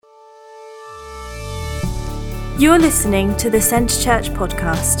You're listening to the Centre Church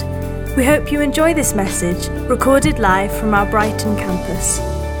podcast. We hope you enjoy this message, recorded live from our Brighton campus.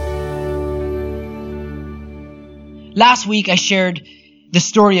 Last week I shared the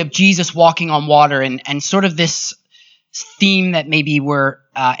story of Jesus walking on water and sort of this theme that maybe we're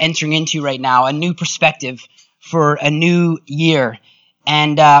entering into right now, a new perspective for a new year.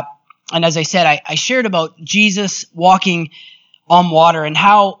 And as I said, I shared about Jesus walking on water and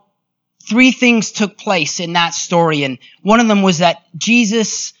how three things took place in that story. And one of them was that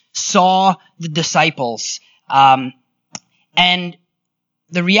Jesus saw the disciples. And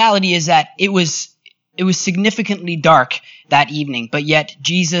the reality is that it was significantly dark that evening, but yet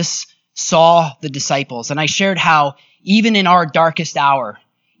Jesus saw the disciples. And I shared how even in our darkest hour,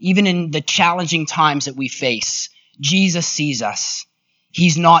 even in the challenging times that we face, Jesus sees us.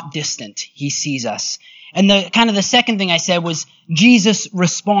 He's not distant. He sees us. And the second thing I said was Jesus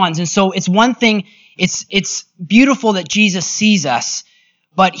responds. And so it's one thing, it's beautiful that Jesus sees us,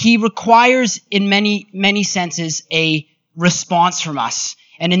 but he requires in many senses a response from us.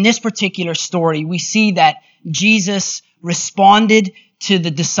 And in this particular story, we see that Jesus responded to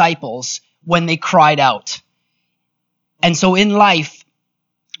the disciples when they cried out. And so in life,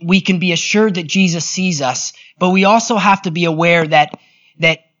 we can be assured that Jesus sees us, but we also have to be aware that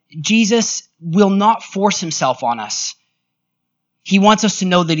Jesus will not force himself on us. He wants us to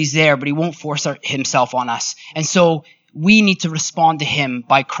know that he's there, but he won't force himself on us. And so we need to respond to him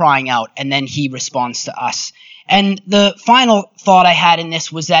by crying out, and then he responds to us. And the final thought I had in this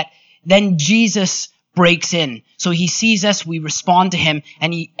was that then Jesus breaks in. So he sees us, we respond to him,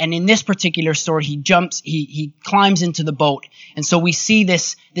 and in this particular story, he climbs into the boat. And so we see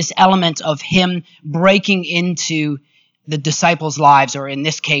this element of him breaking into the disciples' lives, or in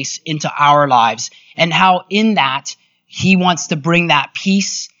this case, into our lives, and how in that he wants to bring that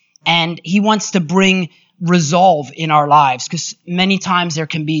peace, and he wants to bring resolve in our lives, because many times there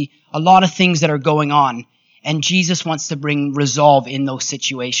can be a lot of things that are going on, and Jesus wants to bring resolve in those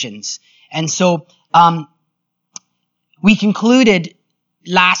situations. And so we concluded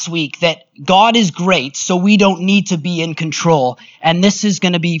last week that God is great, so we don't need to be in control, and this is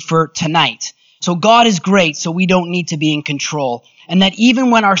going to be for tonight. So God is great, so we don't need to be in control. And that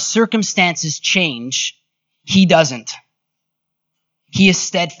even when our circumstances change, he doesn't. He is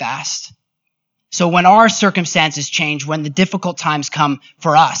steadfast. So when our circumstances change, when the difficult times come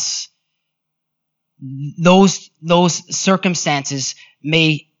for us, those circumstances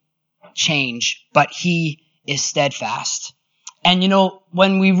may change, but he is steadfast. And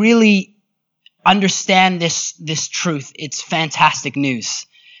when we really understand this truth, it's fantastic news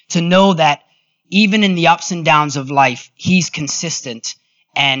to know that even in the ups and downs of life, he's consistent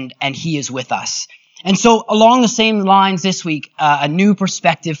and he is with us. And so along the same lines this week, a new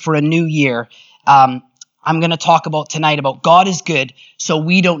perspective for a new year, I'm going to talk about tonight about God is good, so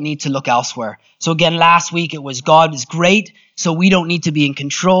we don't need to look elsewhere. So again, last week it was God is great, so we don't need to be in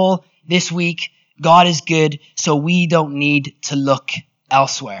control. This week, God is good, so we don't need to look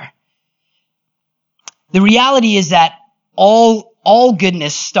elsewhere. The reality is that all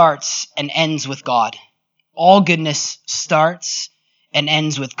goodness starts and ends with God. All goodness starts and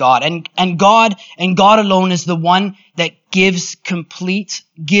ends with God. And God alone is the one that gives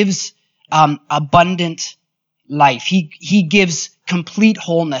abundant life. He gives complete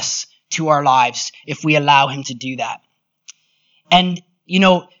wholeness to our lives if we allow him to do that. And,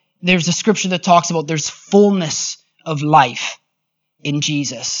 there's a scripture that talks about there's fullness of life in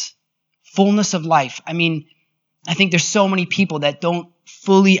Jesus. Fullness of life. I mean, I think there's so many people that don't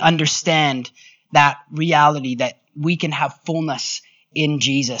fully understand that reality that we can have fullness in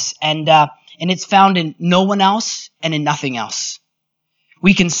Jesus. And it's found in no one else and in nothing else.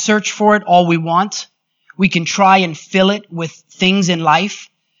 We can search for it all we want. We can try and fill it with things in life.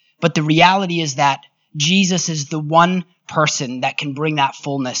 But the reality is that Jesus is the one person that can bring that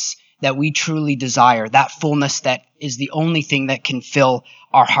fullness that we truly desire. That fullness that is the only thing that can fill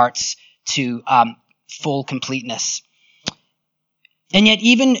our hearts to full completeness. And yet,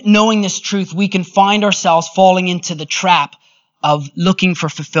 even knowing this truth, we can find ourselves falling into the trap of looking for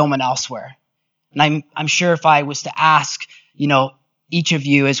fulfillment elsewhere. And I'm sure if I was to ask, each of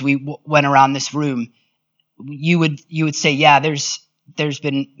you as we went around this room, you would say, yeah, there's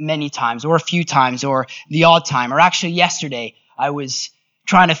been many times, or a few times, or the odd time, or actually yesterday, I was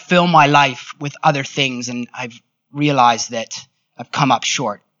trying to fill my life with other things, and I've realized that I've come up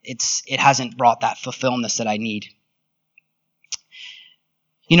short. It hasn't brought that fulfillment that I need.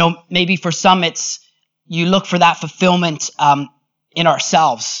 Maybe for some you look for that fulfillment in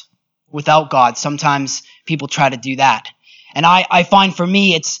ourselves without God. Sometimes people try to do that. And I find for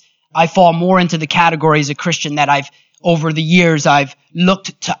me, I fall more into the category as a Christian that over the years, I've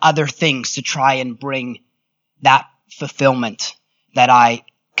looked to other things to try and bring that fulfillment that I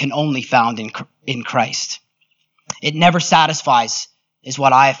can only found in Christ. It never satisfies, is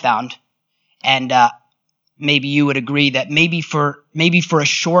what I have found. And maybe you would agree that maybe for a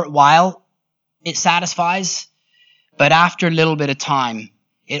short while it satisfies, but after a little bit of time,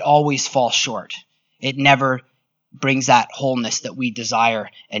 it always falls short. It never brings that wholeness that we desire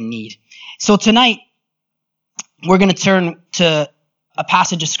and need. So tonight, we're going to turn to a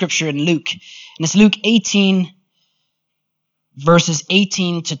passage of scripture in Luke. And it's Luke 18, verses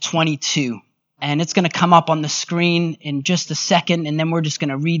 18 to 22. And it's going to come up on the screen in just a second, and then we're just going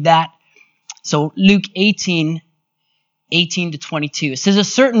to read that. So Luke 18 to 22. It says, a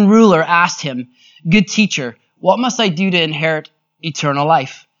certain ruler asked him, "Good teacher, what must I do to inherit eternal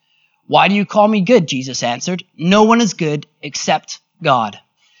life?" "Why do you call me good?" Jesus answered. "No one is good except God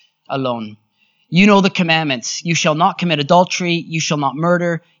alone. You know the commandments. You shall not commit adultery. You shall not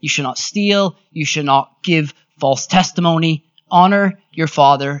murder. You shall not steal. You shall not give false testimony. Honor your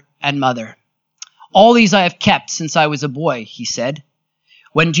father and mother." "All these I have kept since I was a boy," he said.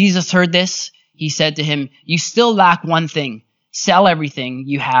 When Jesus heard this, he said to him, "You still lack one thing. Sell everything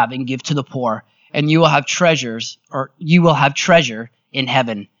you have and give to the poor, and you will have treasure in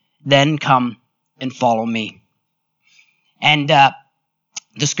heaven. Then come and follow me." And the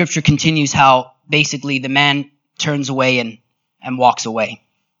scripture continues how basically the man turns away and walks away.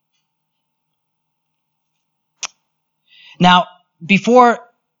 Now, before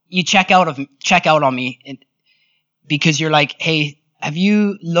you check out on me, because you're like, "Hey, have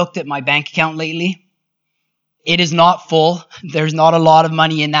you looked at my bank account lately?" It is not full. There's not a lot of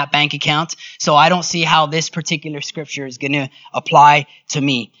money in that bank account. So I don't see how this particular scripture is going to apply to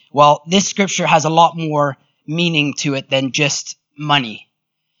me. Well, this scripture has a lot more meaning to it than just money.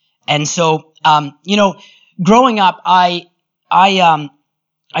 And so, growing up, I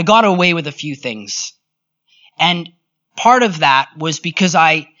got away with a few things. And part of that was because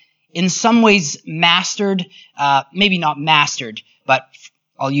I, in some ways, mastered, maybe not mastered, but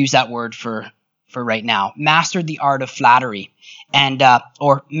I'll use that word for right now, mastered the art of flattery, and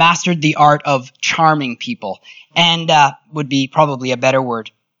or mastered the art of charming people, and would be probably a better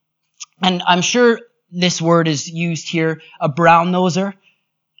word. And I'm sure this word is used here, a brown noser.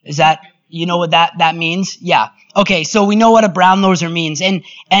 Is that, you know what that means? Yeah. Okay, so we know what a brown noser means. And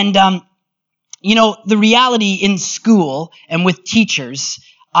the reality in school and with teachers,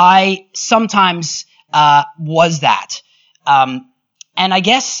 I sometimes was that. And I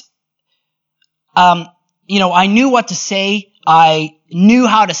guess I knew what to say. I knew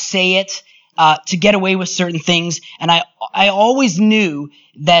how to say it to get away with certain things. And I always knew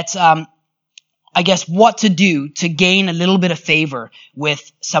that, what to do to gain a little bit of favor with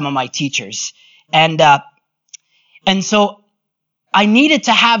some of my teachers. And so I needed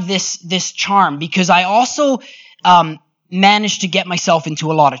to have this charm, because I also managed to get myself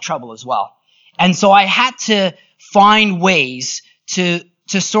into a lot of trouble as well. And so I had to find ways to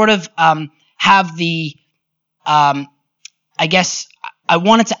sort of have the, I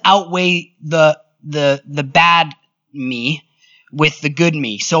wanted to outweigh the bad me with the good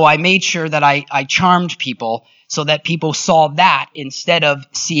me. So I made sure that I charmed people so that people saw that instead of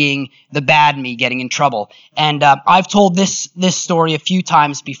seeing the bad me getting in trouble. And I've told this story a few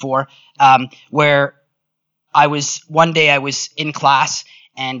times before, where one day I was in class,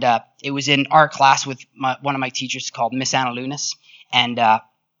 and it was in art class with one of my teachers called Miss Anna Lunas. And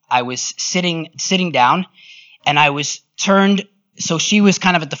I was sitting down, and I was turned, so she was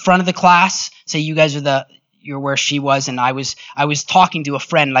kind of at the front of the class. So you guys you're where she was, and I was talking to a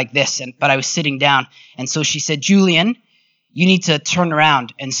friend like this, but I was sitting down. And so she said, "Julian, you need to turn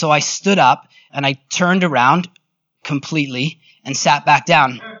around." And so I stood up and I turned around completely and sat back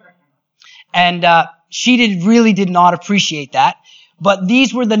down. And she really did not appreciate that. But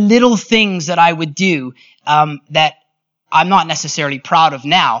these were the little things that I would do that I'm not necessarily proud of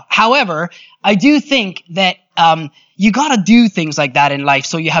now. However, I do think that you got to do things like that in life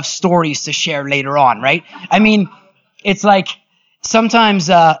so you have stories to share later on, right? I mean, it's like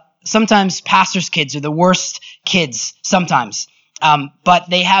sometimes pastors' kids are the worst kids sometimes. But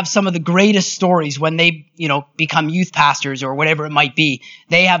they have some of the greatest stories when they, become youth pastors or whatever it might be.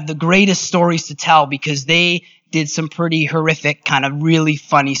 They have the greatest stories to tell because they did some pretty horrific, kind of really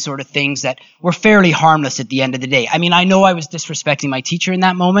funny sort of things that were fairly harmless at the end of the day. I mean, I know I was disrespecting my teacher in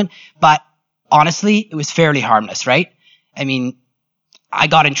that moment, but honestly, it was fairly harmless, right? I mean, I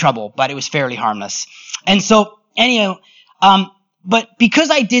got in trouble, but it was fairly harmless. And so, anyhow, But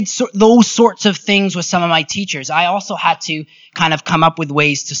because I did those sorts of things with some of my teachers, I also had to kind of come up with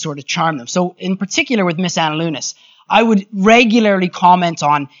ways to sort of charm them. So in particular with Miss Anna Lunas, I would regularly comment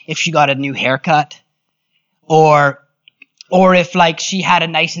on if she got a new haircut or if like she had a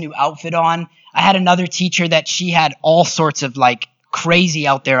nice new outfit on. I had another teacher that she had all sorts of like crazy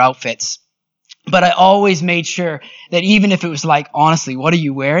out there outfits. But I always made sure that even if it was like, honestly, what are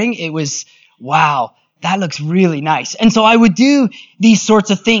you wearing? It was, wow, that looks really nice. And so I would do these sorts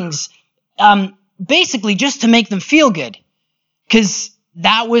of things, basically just to make them feel good. Because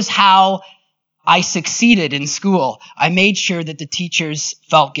that was how I succeeded in school. I made sure that the teachers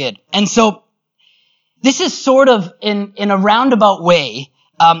felt good. And so this is sort of in a roundabout way,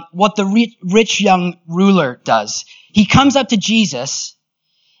 what the rich young ruler does. He comes up to Jesus,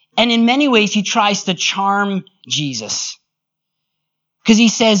 and in many ways, he tries to charm Jesus. Because he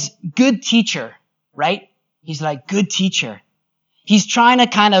says, good teacher, right? He's like, good teacher. He's trying to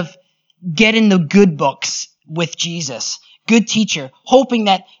kind of get in the good books with Jesus. Good teacher, hoping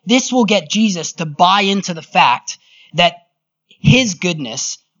that this will get Jesus to buy into the fact that his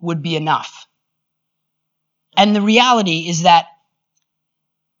goodness would be enough. And the reality is that,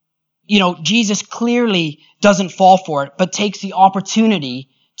 Jesus clearly doesn't fall for it, but takes the opportunity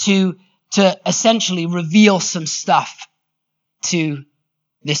to essentially reveal some stuff to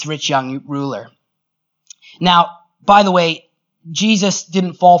this rich young ruler. Now, by the way, Jesus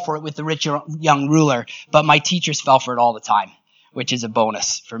didn't fall for it with the rich young ruler, but my teachers fell for it all the time, which is a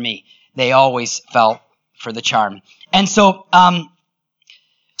bonus for me. They always fell for the charm. And so in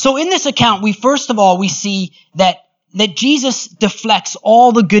this account, we see that Jesus deflects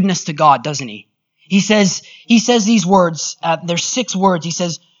all the goodness to God, doesn't he? He says these words, there's 6 words. He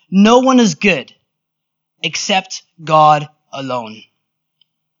says, no one is good except God alone.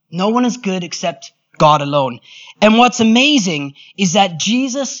 No one is good except God alone. And what's amazing is that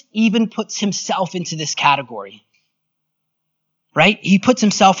Jesus even puts himself into this category. Right? He puts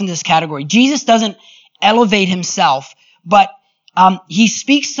himself into this category. Jesus doesn't elevate himself, but he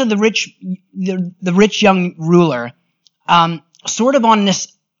speaks to the rich young ruler sort of on this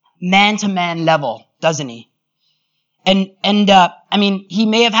man-to-man level, doesn't he? And he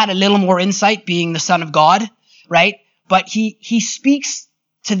may have had a little more insight being the Son of God, right? But he speaks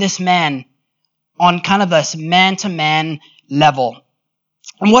to this man on kind of this man-to-man level.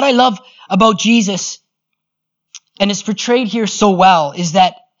 And what I love about Jesus, and it's portrayed here so well, is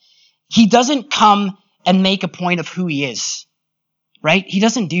that he doesn't come and make a point of who he is, right? He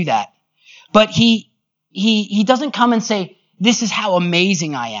doesn't do that. But he doesn't come and say, this is how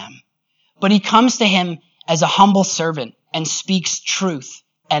amazing I am. But he comes to him as a humble servant and speaks truth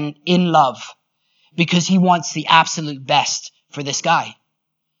and in love because he wants the absolute best for this guy.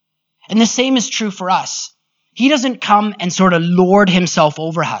 And the same is true for us. He doesn't come and sort of lord himself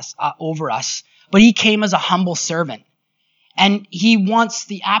over us, but he came as a humble servant. And he wants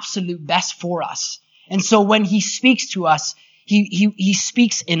the absolute best for us. And so when he speaks to us, he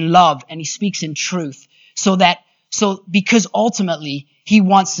speaks in love and he speaks in truth because ultimately he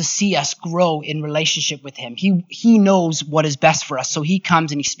wants to see us grow in relationship with him. He knows what is best for us. So he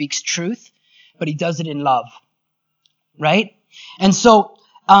comes and he speaks truth, but he does it in love. Right? And so,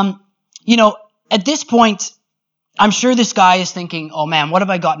 at this point, I'm sure this guy is thinking, oh man, what have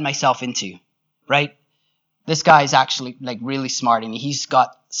I gotten myself into? Right? This guy is actually like really smart and he's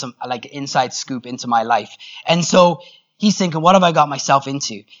got some like inside scoop into my life. And so he's thinking, what have I got myself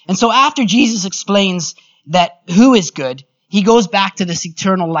into? And so after Jesus explains that who is good, he goes back to this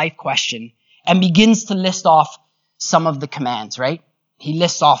eternal life question and begins to list off some of the commands, right? He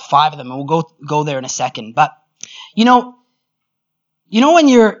lists off 5 of them, and we'll go there in a second. But when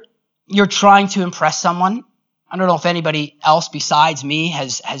you're trying to impress someone, I don't know if anybody else besides me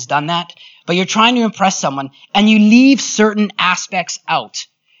has done that, but you're trying to impress someone and you leave certain aspects out.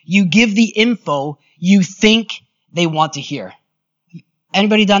 You give the info you think they want to hear.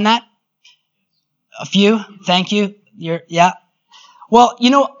 Anybody done that? A few? Thank you. Yeah. Well,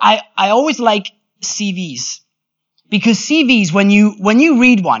 I always like CVs because CVs, when you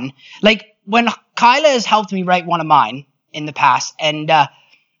read one, like when Kyla has helped me write one of mine in the past, and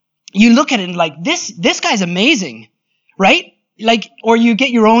you look at it and like, this guy's amazing, right? Like, or you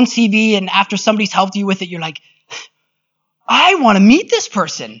get your own CV and after somebody's helped you with it, you're like, I want to meet this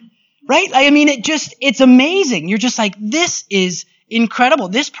person, right? It's amazing. You're just like, this is incredible.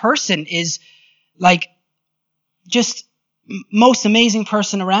 This person is like just most amazing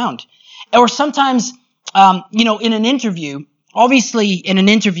person around. Or sometimes, in an interview, obviously in an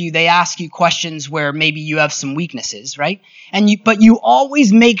interview, they ask you questions where maybe you have some weaknesses, right? But you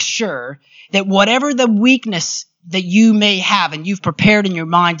always make sure that whatever the weakness that you may have and you've prepared in your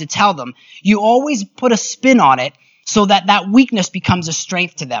mind to tell them, you always put a spin on it so that that weakness becomes a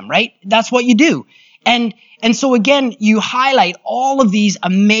strength to them, right? That's what you do. And so again, you highlight all of these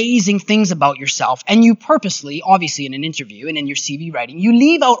amazing things about yourself, and you purposely, obviously in an interview and in your CV writing, you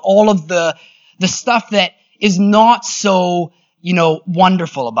leave out all of the stuff that is not so,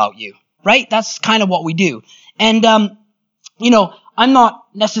 wonderful about you, right? That's kind of what we do. And, I'm not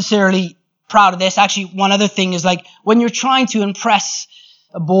necessarily proud of this. Actually, one other thing is like when you're trying to impress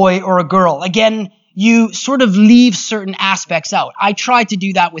a boy or a girl, again, you sort of leave certain aspects out. I tried to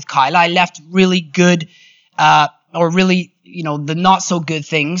do that with Kyla. I left really good, the not so good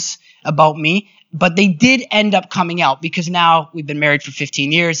things about me, but they did end up coming out because now we've been married for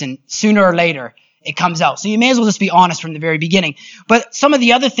 15 years and sooner or later it comes out. So you may as well just be honest from the very beginning. But some of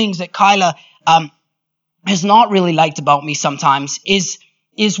the other things that Kyla has not really liked about me sometimes is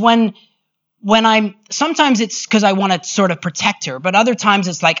when sometimes it's because I want to sort of protect her, but other times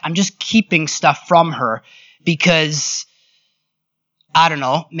it's like I'm just keeping stuff from her because, I don't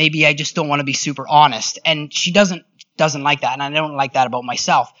know, maybe I just don't want to be super honest. And she doesn't like that, and I don't like that about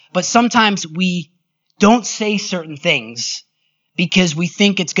myself. But sometimes we don't say certain things because we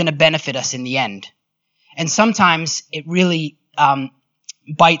think it's going to benefit us in the end. And sometimes it really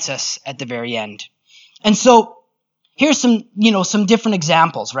bites us at the very end. And so here's some different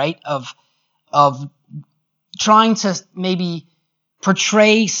examples, right, of trying to maybe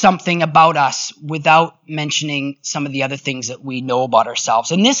portray something about us without mentioning some of the other things that we know about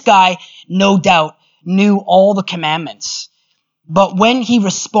ourselves. And this guy, no doubt, knew all the commandments. But when he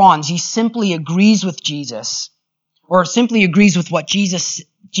responds, he simply agrees with Jesus, or simply agrees with what Jesus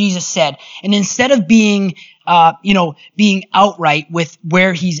said. And instead of being outright with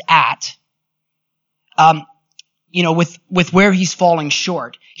where he's at, with where he's falling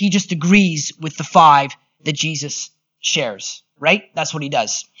short, he just agrees with the 5 that Jesus shares, right? That's what he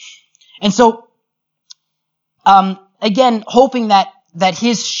does. And so, again, hoping that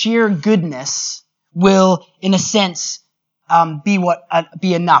his sheer goodness will, in a sense, be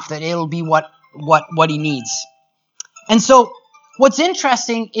enough, that it'll be what he needs. And so, what's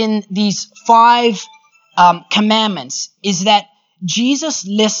interesting in these 5 commandments is that Jesus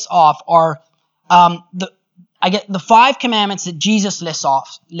lists off the 5 commandments that Jesus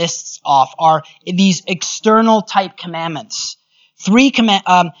lists off are these external type commandments.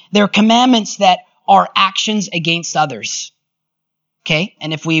 They're commandments that are actions against others. Okay?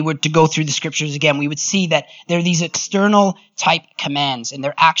 And if we were to go through the scriptures again, we would see that they're these external type commands and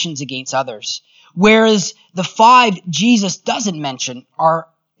they're actions against others. Whereas the 5 Jesus doesn't mention are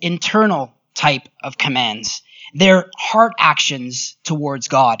internal type of commands. They're heart actions towards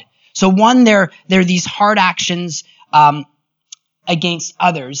God. So one, they're these heart actions against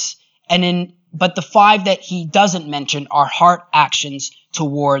others, but the 5 that he doesn't mention are heart actions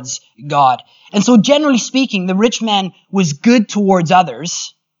towards God. And so generally speaking, the rich man was good towards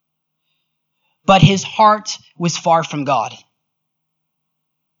others, but his heart was far from God.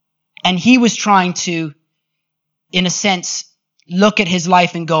 And he was trying to, in a sense, look at his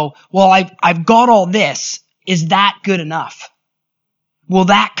life and go, well, I've got all this. Is that good enough? Will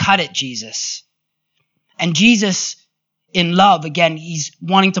that cut it, Jesus? And Jesus, in love, again, he's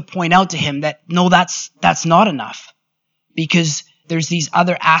wanting to point out to him that, no, that's not enough. Because there's these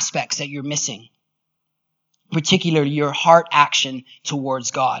other aspects that you're missing. Particularly your heart action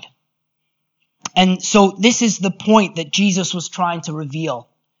towards God. And so this is the point that Jesus was trying to reveal,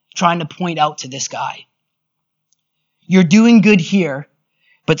 trying to point out to this guy. You're doing good here,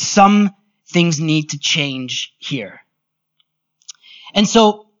 but some things need to change here. And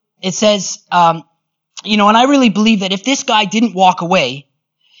so it says, and I really believe that if this guy didn't walk away,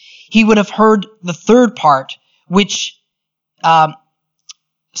 he would have heard the third part, which, so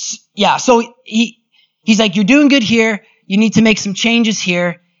he's like, you're doing good here. You need to make some changes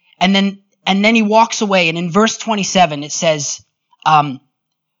here. And then he walks away. And in verse 27, it says,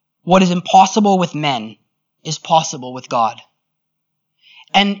 what is impossible with men is possible with God.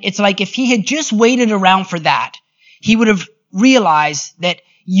 And it's like if he had just waited around for that, he would have realized that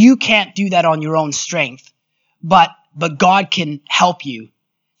you can't do that on your own strength, but God can help you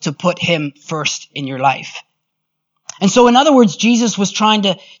to put him first in your life. And so in other words, Jesus was trying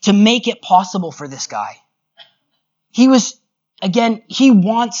to make it possible for this guy. He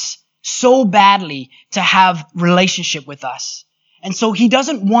wants so badly to have relationship with us. And so he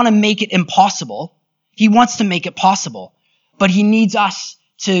doesn't want to make it impossible. He wants to make it possible, but he needs us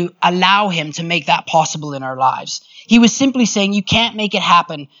to allow him to make that possible in our lives. He was simply saying, you can't make it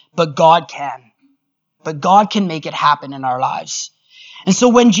happen, but God can. But God can make it happen in our lives. And so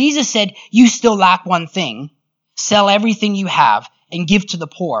when Jesus said, you still lack one thing, sell everything you have and give to the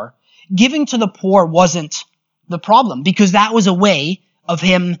poor, giving to the poor wasn't the problem, because that was a way of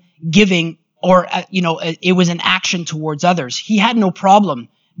him giving, or, it was an action towards others. He had no problem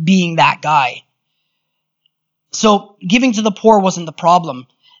being that guy. So giving to the poor wasn't the problem.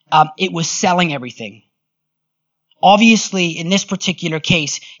 It was selling everything. Obviously, in this particular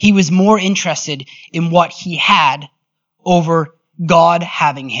case, he was more interested in what he had over God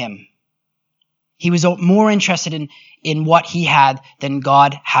having him. He was more interested in what he had than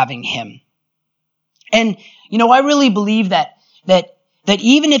God having him. And, I really believe that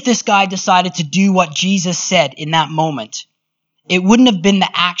even if this guy decided to do what Jesus said in that moment, it wouldn't have been the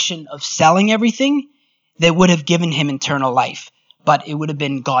action of selling everything that would have given him eternal life, but it would have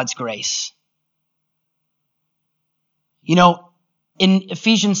been God's grace. In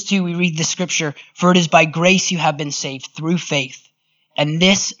Ephesians 2, we read the scripture, "For it is by grace you have been saved through faith, and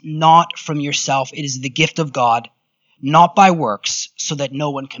this not from yourself. It is the gift of God, not by works, so that no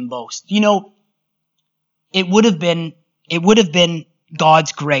one can boast." It would have been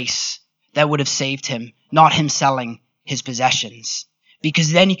God's grace that would have saved him, not him selling his possessions,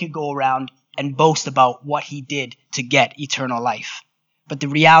 because then he could go around and boast about what he did to get eternal life. But the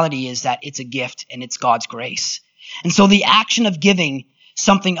reality is that it's a gift and it's God's grace. And so the action of giving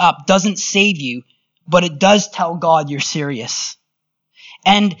something up doesn't save you, but it does tell God you're serious.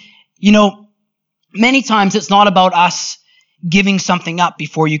 And, many times it's not about us giving something up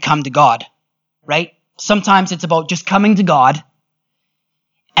before you come to God, right? Sometimes it's about just coming to God,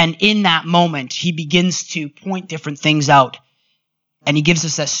 and in that moment, he begins to point different things out, and he gives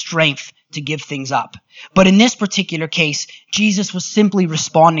us that strength to give things up. But in this particular case, Jesus was simply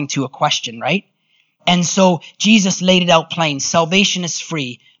responding to a question, right? And so Jesus laid it out plain. Salvation is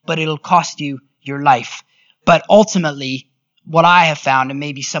free, but it'll cost you your life. But ultimately, what I have found, and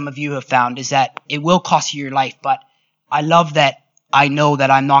maybe some of you have found, is that it will cost you your life. But I love that I know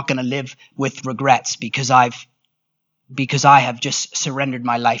that I'm not going to live with regrets because I have just surrendered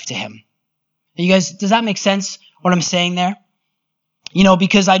my life to him. You guys, does that make sense, what I'm saying there?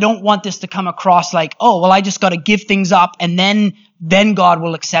 Because I don't want this to come across like, oh, well, I just got to give things up and then God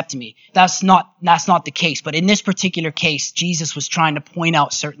will accept me. That's not the case. But in this particular case, Jesus was trying to point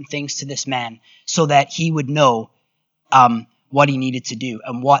out certain things to this man so that he would know what he needed to do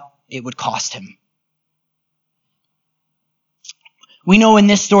and what it would cost him. We know in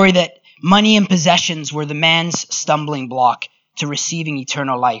this story that money and possessions were the man's stumbling block to receiving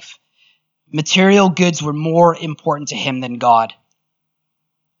eternal life. Material goods were more important to him than God.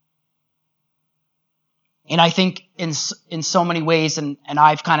 And I think in so many ways, and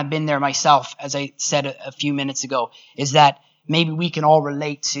I've kind of been there myself, as I said a few minutes ago, is that maybe we can all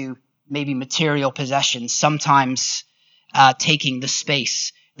relate to maybe material possessions, sometimes taking the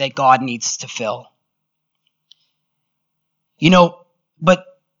space that God needs to fill. But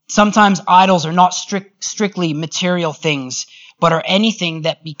sometimes idols are not strictly material things, but are anything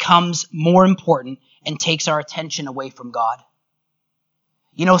that becomes more important and takes our attention away from God.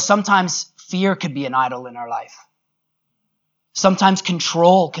 Sometimes fear could be an idol in our life. Sometimes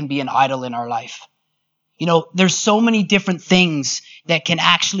control can be an idol in our life. There's so many different things that can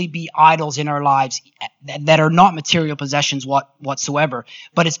actually be idols in our lives that are not material possessions whatsoever.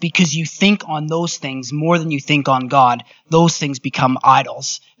 But it's because you think on those things more than you think on God. Those things become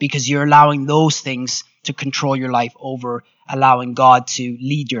idols because you're allowing those things to control your life over allowing God to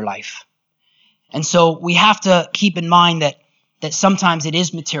lead your life. And so we have to keep in mind that sometimes it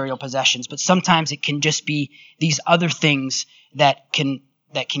is material possessions, but sometimes it can just be these other things that can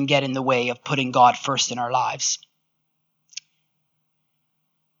get in the way of putting God first in our lives.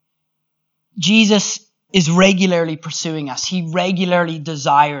 Jesus is regularly pursuing us. He regularly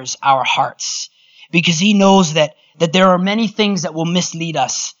desires our hearts because he knows that there are many things that will mislead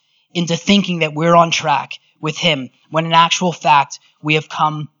us into thinking that we're on track with him, when in actual fact, we have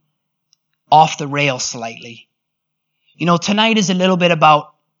come off the rails slightly. Tonight is a little bit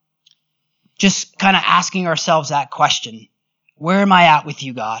about just kind of asking ourselves that question. Where am I at with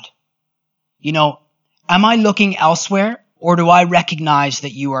you, God? Am I looking elsewhere, or do I recognize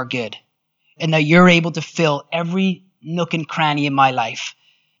that you are good and that you're able to fill every nook and cranny in my life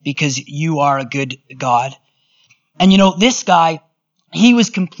because you are a good God? And this guy, he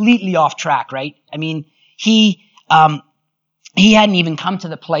was completely off track, right? I mean, he hadn't even come to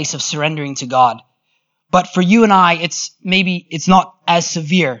the place of surrendering to God. But for you and I, it's not as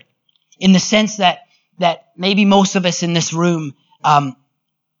severe in the sense that maybe most of us in this room,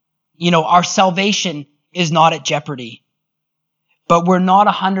 our salvation is not at jeopardy. But we're not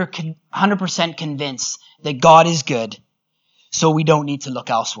 100% convinced that God is good, so we don't need to look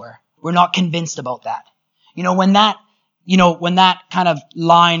elsewhere. We're not convinced about that. When that kind of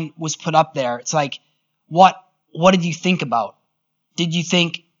line was put up there, it's like, what did you think about? Did you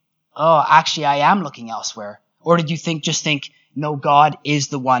think, oh, actually I am looking elsewhere? Or did you think, no, God is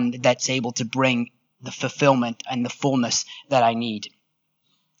the one that's able to bring the fulfillment and the fullness that I need?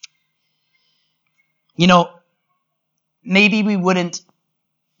 Maybe we wouldn't,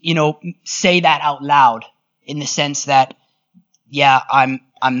 say that out loud in the sense that, yeah, I'm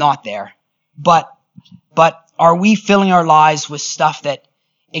not there. But are we filling our lives with stuff that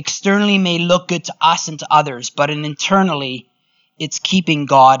externally may look good to us and to others, but internally it's keeping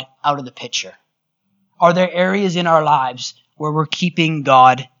God out of the picture? Are there areas in our lives where we're keeping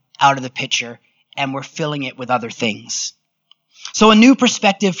God out of the picture and we're filling it with other things? So a new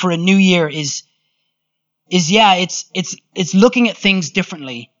perspective for a new year is it's looking at things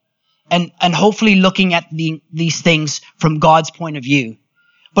differently and hopefully looking at these things from God's point of view.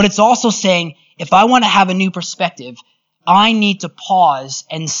 But it's also saying, if I want to have a new perspective, I need to pause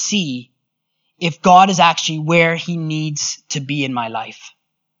and see if God is actually where he needs to be in my life.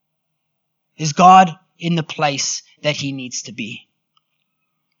 Is God in the place that he needs to be?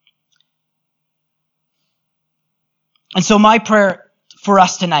 And so my prayer for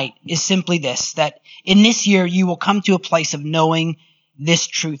us tonight is simply this, that in this year you will come to a place of knowing this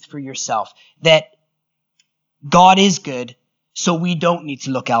truth for yourself, that God is good, so we don't need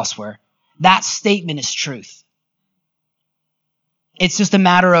to look elsewhere. That statement is truth. It's just a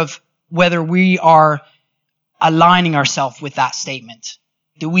matter of whether we are aligning ourselves with that statement.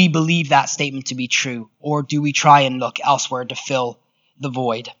 Do we believe that statement to be true, or do we try and look elsewhere to fill the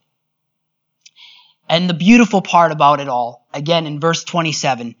void? And the beautiful part about it all, again in verse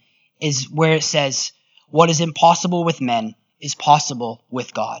 27, is where it says, what is impossible with men is possible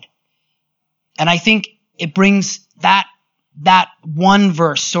with God. And I think it brings that one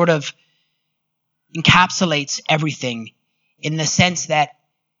verse sort of encapsulates everything in the sense that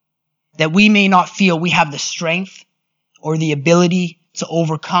we may not feel we have the strength or the ability to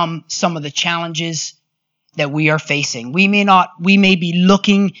overcome some of the challenges that we are facing. We may be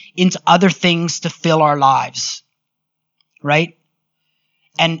looking into other things to fill our lives, right?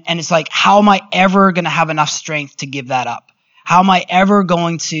 And it's like, how am I ever going to have enough strength to give that up? How am I ever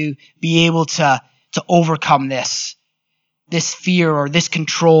going to be able to overcome this fear or this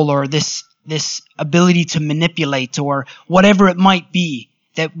control or this ability to manipulate or whatever it might be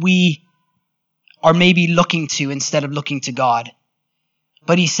that we are maybe looking to instead of looking to God?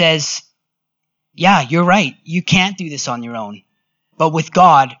 But he says, yeah, you're right. You can't do this on your own. But with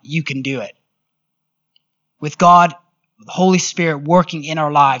God, you can do it. With God, the Holy Spirit working in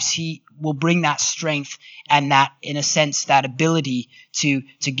our lives, he will bring that strength and that, in a sense, that ability to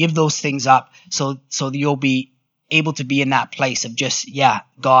give those things up so that you'll be able to be in that place of just, yeah,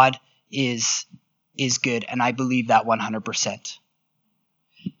 God is good. And I believe that 100%.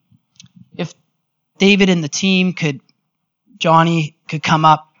 If David and the team Johnny could come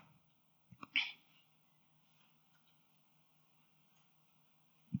up.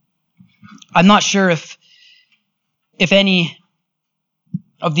 I'm not sure if any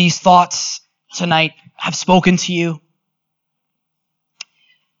of these thoughts tonight have spoken to you,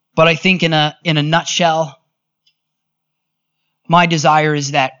 but I think in a nutshell, my desire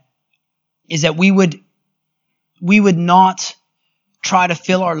is that we would not try to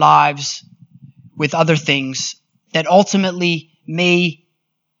fill our lives with other things that ultimately may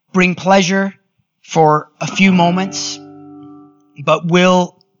bring pleasure for a few moments, but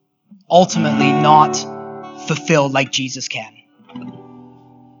will ultimately not fulfill like Jesus can.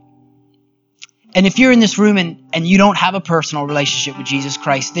 And if you're in this room and you don't have a personal relationship with Jesus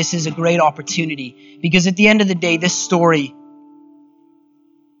Christ, this is a great opportunity, because at the end of the day, this story,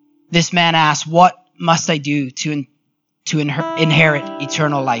 this man asked, what must I do to inherit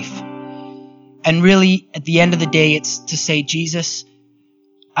eternal life? And really, at the end of the day, it's to say, Jesus,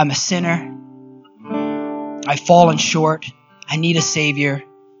 I'm a sinner. I've fallen short. I need a Savior.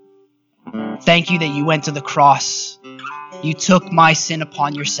 Thank you that you went to the cross. You took my sin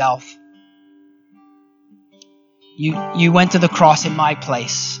upon yourself. You went to the cross in my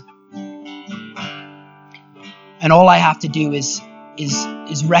place. And all I have to do is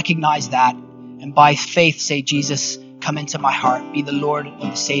recognize that, and by faith say, Jesus, come into my heart. Be the Lord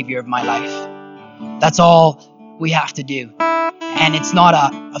and the Savior of my life. That's all we have to do. And it's not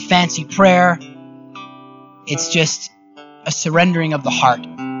a fancy prayer. It's just a surrendering of the heart.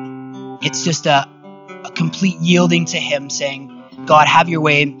 It's just a complete yielding to Him, saying, God, have your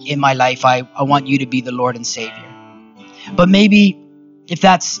way in my life. I want you to be the Lord and Savior. But maybe if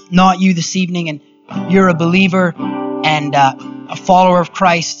that's not you this evening, and you're a believer and a follower of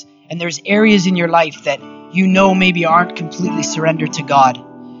Christ, and there's areas in your life that you know maybe aren't completely surrendered to God.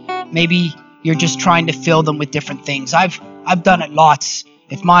 Maybe you're just trying to fill them with different things. I've done it lots.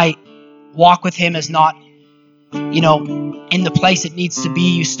 If my walk with Him is not, in the place it needs to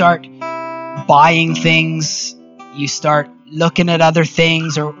be, you start buying things, you start looking at other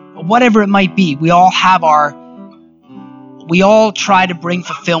things, or whatever it might be. We all try to bring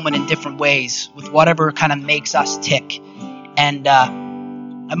fulfillment in different ways with whatever kind of makes us tick. And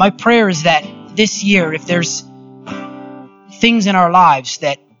my prayer is that this year, if there's things in our lives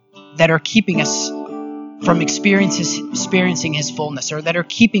that are keeping us from experiencing His fullness, or that are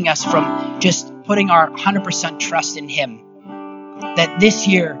keeping us from just putting our 100% trust in Him, that this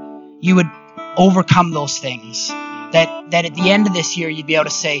year you would overcome those things. That at the end of this year you'd be able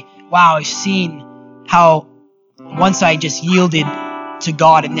to say, wow, I've seen how once I just yielded to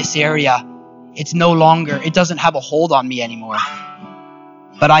God in this area, it doesn't have a hold on me anymore.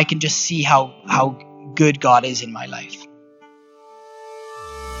 But I can just see how good God is in my life.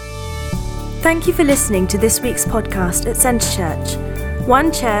 Thank you for listening to this week's podcast at Centre Church.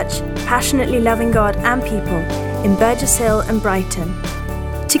 One church passionately loving God and people in Burgess Hill and Brighton.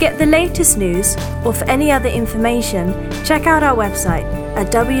 To get the latest news or for any other information, check out our website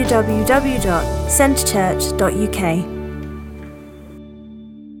at www.centrechurch.uk.